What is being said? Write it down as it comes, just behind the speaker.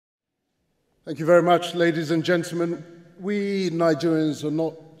Thank you very much, ladies and gentlemen. We Nigerians are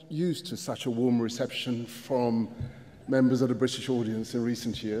not used to such a warm reception from members of the British audience in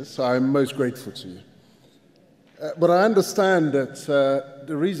recent years, so I'm most grateful to you. But I understand that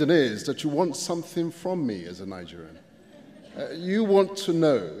the reason is that you want something from me as a Nigerian. You want to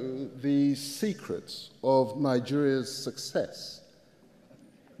know the secrets of Nigeria's success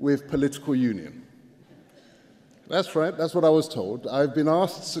with political union. That's right, that's what I was told. I've been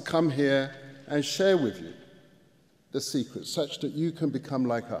asked to come here and share with you the secrets such that you can become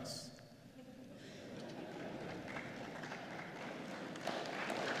like us.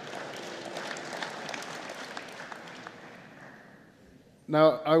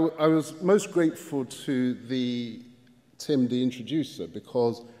 Now, I was most grateful to Tim, the introducer,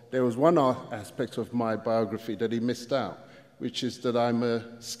 because there was one aspect of my biography that he missed out, which is that I'm a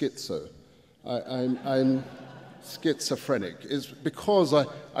schizo. I'm schizophrenic. It's because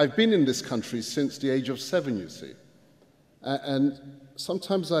I've been in this country since the age of 7, you see. And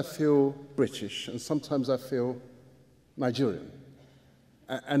sometimes I feel British, and sometimes I feel Nigerian.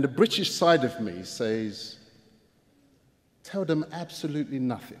 And the British side of me says, tell them absolutely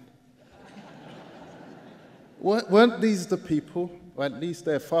nothing. Weren't these the people, or at least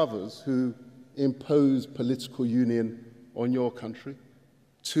their fathers, who imposed political union on your country?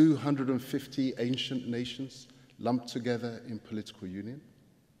 250 ancient nations lumped together in political union?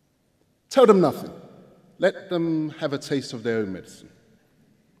 Tell them nothing. Let them have a taste of their own medicine.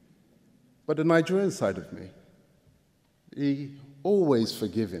 But the Nigerian side of me, the always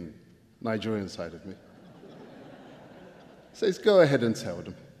forgiving Nigerian side of me, says, go ahead and tell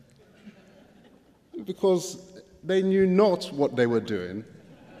them. Because they knew not what they were doing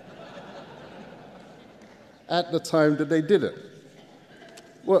at the time that they did it.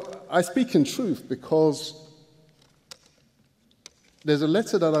 Well, I speak in truth because there's a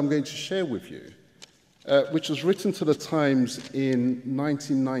letter that I'm going to share with you, which was written to the Times in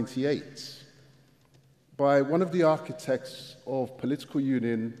 1998 by one of the architects of political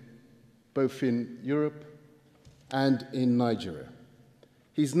union, both in Europe and in Nigeria.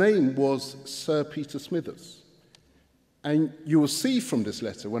 His name was Sir Peter Smithers. And you will see from this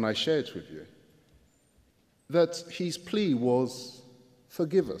letter, when I share it with you, that his plea was,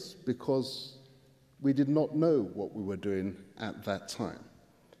 forgive us, because we did not know what we were doing at that time.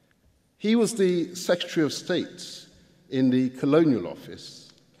 He was the Secretary of State in the Colonial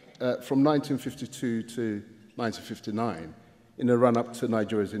office from 1952 to 1959 in the run-up to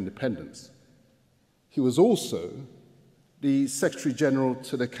Nigeria's independence. He was also the Secretary General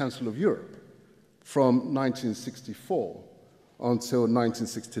to the Council of Europe from 1964 until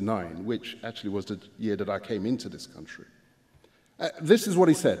 1969, which actually was the year that I came into this country. This is what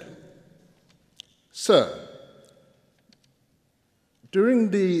he said. Sir, during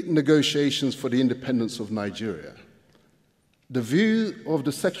the negotiations for the independence of Nigeria, the view of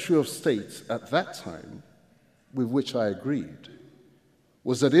the Secretary of State at that time, with which I agreed,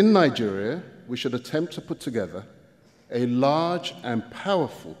 was that in Nigeria we should attempt to put together a large and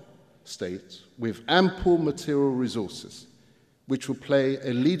powerful state with ample material resources, which will play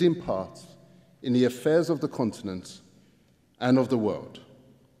a leading part in the affairs of the continent and of the world.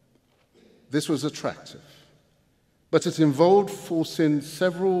 This was attractive, but it involved forcing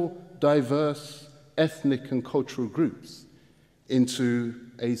several diverse ethnic and cultural groups into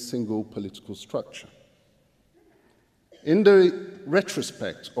a single political structure. In the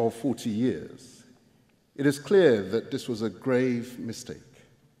retrospect of 40 years, it is clear that this was a grave mistake,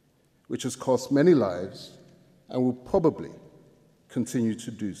 which has cost many lives and will probably continue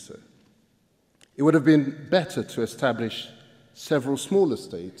to do so. It would have been better to establish several smaller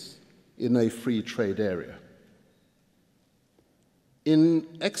states in a free trade area. In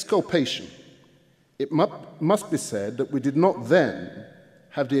exculpation, it must be said that we did not then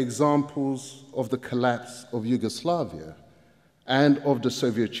have the examples of the collapse of Yugoslavia and of the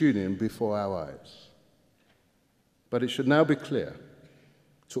Soviet Union before our eyes. But it should now be clear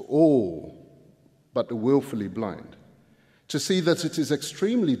to all but the willfully blind to see that it is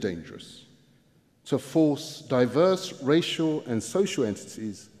extremely dangerous to force diverse racial and social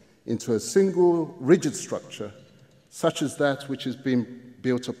entities into a single rigid structure such as that which has been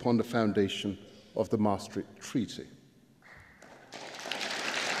built upon the foundation of the Maastricht Treaty.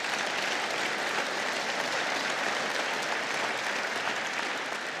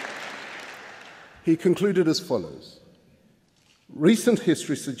 He concluded as follows: recent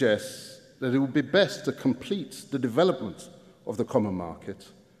history suggests that it would be best to complete the development of the common market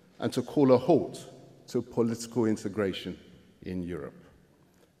and to call a halt to political integration in Europe.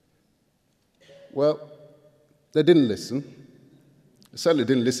 Well, they didn't listen, I certainly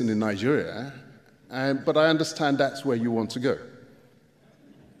didn't listen in Nigeria, but I understand that's where you want to go.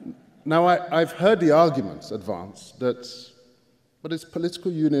 Now, I've heard the arguments advanced that, but it's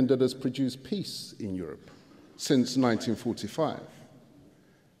political union that has produced peace in Europe since 1945.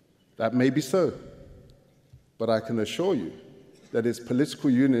 That may be so, but I can assure you that it's political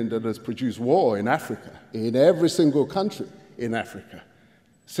union that has produced war in Africa, in every single country in Africa,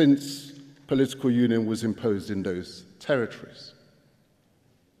 since political union was imposed in those territories.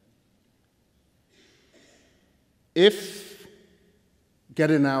 If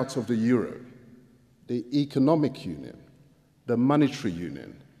getting out of the euro, the economic union, the monetary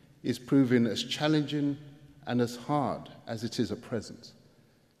union, is proving as challenging and as hard as it is at present,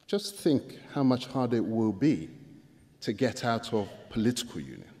 just think how much harder it will be to get out of political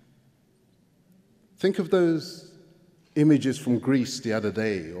union. Think of those images from Greece the other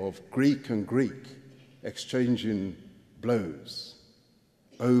day of Greek and Greek exchanging blows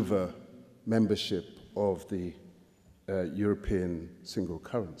over membership of the European single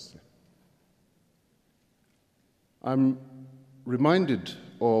currency. I'm reminded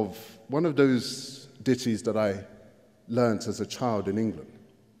of one of those ditties that I learnt as a child in England.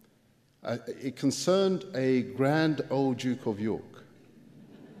 It concerned a grand old Duke of York.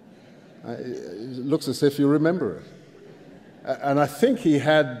 It looks as if you remember it. And I think he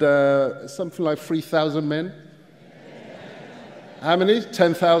had something like 3,000 men. How many?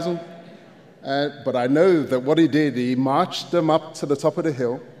 10,000? But I know that what he did, he marched them up to the top of the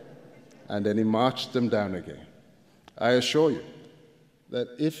hill, and then he marched them down again. I assure you that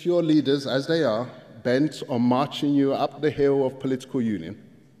if your leaders, as they are, bent on marching you up the hill of political union,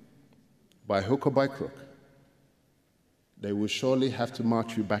 by hook or by crook, they will surely have to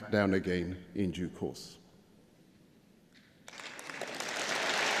march you back down again in due course.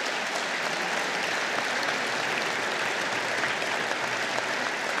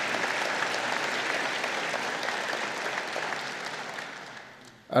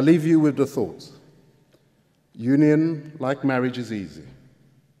 I leave you with the thought: union, like marriage, is easy.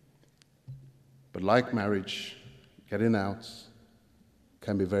 But like marriage, getting out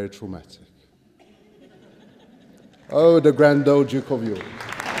can be very traumatic. Oh, the grand old Duke of York.